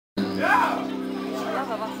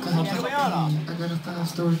I got a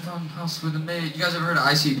 5-story farmhouse with a maid. You guys ever heard of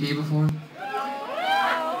ICP before?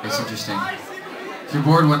 It's interesting. If you're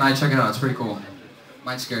bored one night, check it out. It's pretty cool.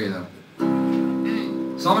 Might scare you though.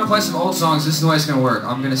 So I'm gonna play some old songs. This is the way it's gonna work.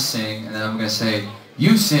 I'm gonna sing, and then I'm gonna say,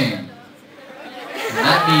 "You sing." And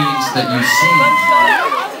that means that you sing.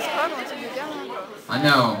 I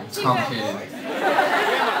know, it's complicated.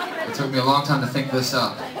 It took me a long time to think this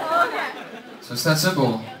up. So it's that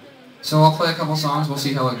simple. So I'll play a couple songs, we'll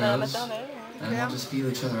see how it goes. And we'll just feel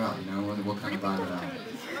each other out, you know, we'll kind of vibe it out.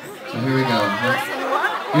 So here we go.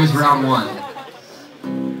 Here's round one.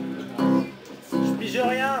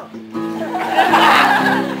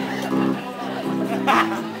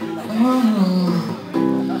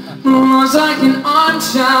 Moonlight's like an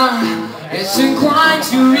armchair, it's inclined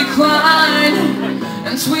to recline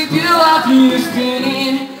and sweep you off your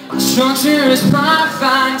feet. Our structure is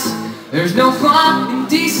perfect, there's no flaw in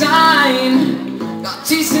design. Got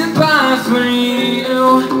decent pie for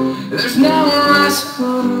you, there's no rest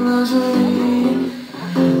for luxury.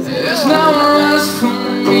 There's no rest for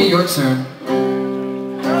me, your turn.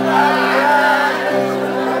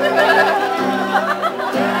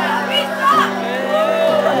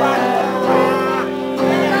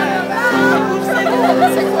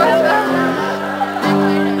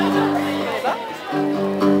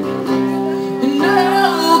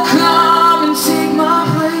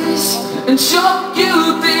 And show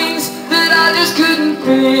you things that I just couldn't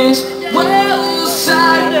finish. Well,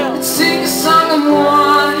 side and sing a song of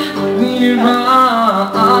one weird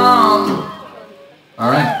mom.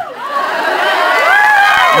 Alright.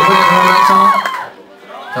 Everybody ever heard that song?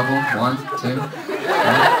 Couple? 1, 2?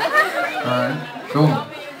 Alright. Cool.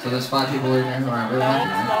 So there's 5 people in here who aren't really happy,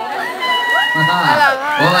 right?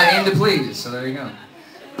 Well, I aim to please, so there you go.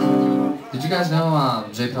 Did you guys know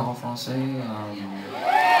Je parle français?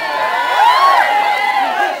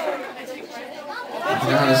 I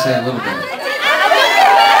know how to say a little bit.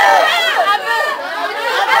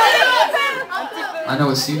 I know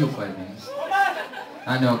what s'il vous plaît means.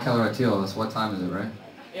 I know Caloratio, that's what time is it, right?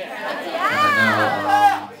 And I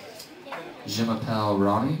know Je m'appelle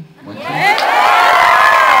Ronnie.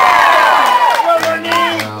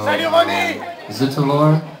 Salut Ronnie!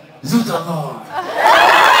 Zutolor. Zutolor!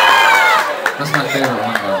 That's my favorite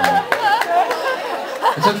one, by the way.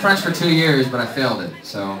 I took French for 2 years, but I failed it,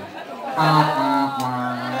 so...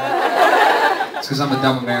 It's because I'm a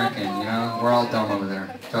dumb American, you know? We're all dumb over there.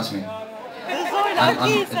 Trust me. I'm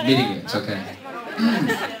admitting it. It's okay.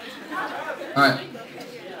 Alright.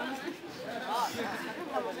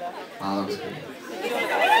 Wow, that was good.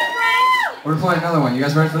 We're playing another one. You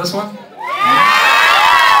guys ready for this one?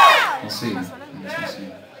 We'll see. We'll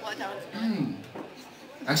see.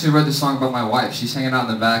 I actually read this song about my wife. She's hanging out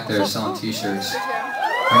in the back there selling t-shirts.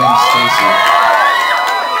 Her name is Stacy.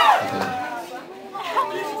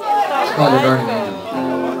 It's called Your Guardian Angel.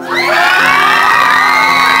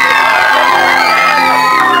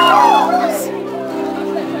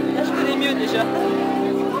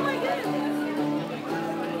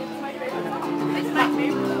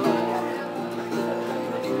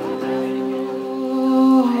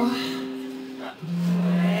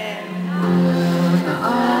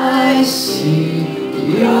 I see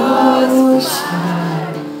your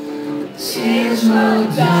smile, tears roll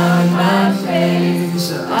down my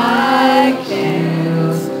face. I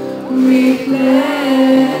can't replace.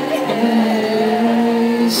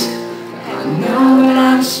 I know that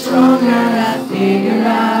I'm stronger. I figure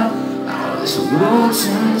out how this world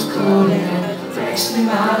turns cold and breaks me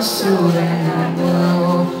my soul. And I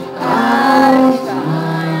know I'll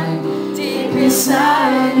find deep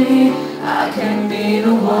inside me I can be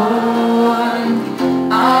the one.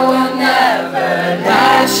 I will never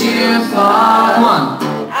let you fall.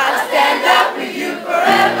 I'll stand up with you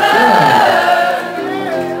forever.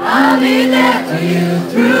 I'll be there for you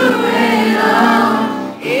through it all.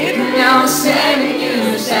 Even though saving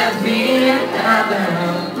you sends me in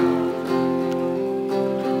heaven.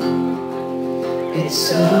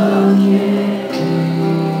 It's okay.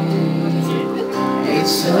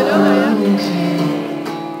 It's okay.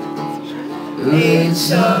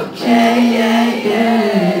 It's okay, yeah,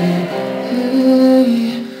 yeah.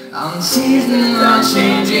 I'm seasons are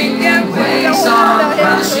changing and waves are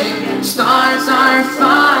crashing. Stars are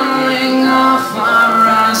falling off our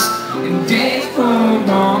us. And days grow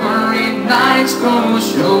longer and nights grow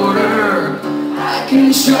shorter. I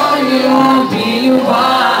can show you I'll be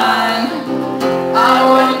one. I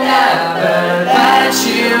will never let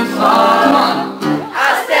you fall. Come on.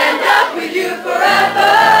 I'll stand up with you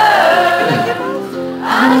forever.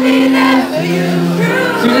 I'll be there for you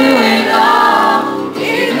through it all.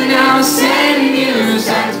 Even now, sending you.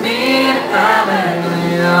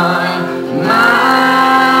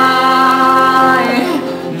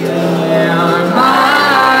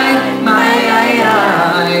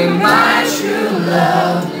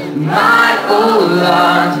 My old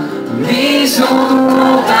Lord, please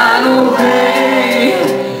hold that away.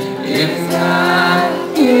 If I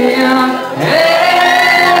am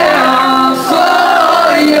hell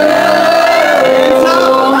for you,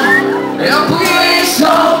 please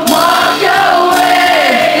hold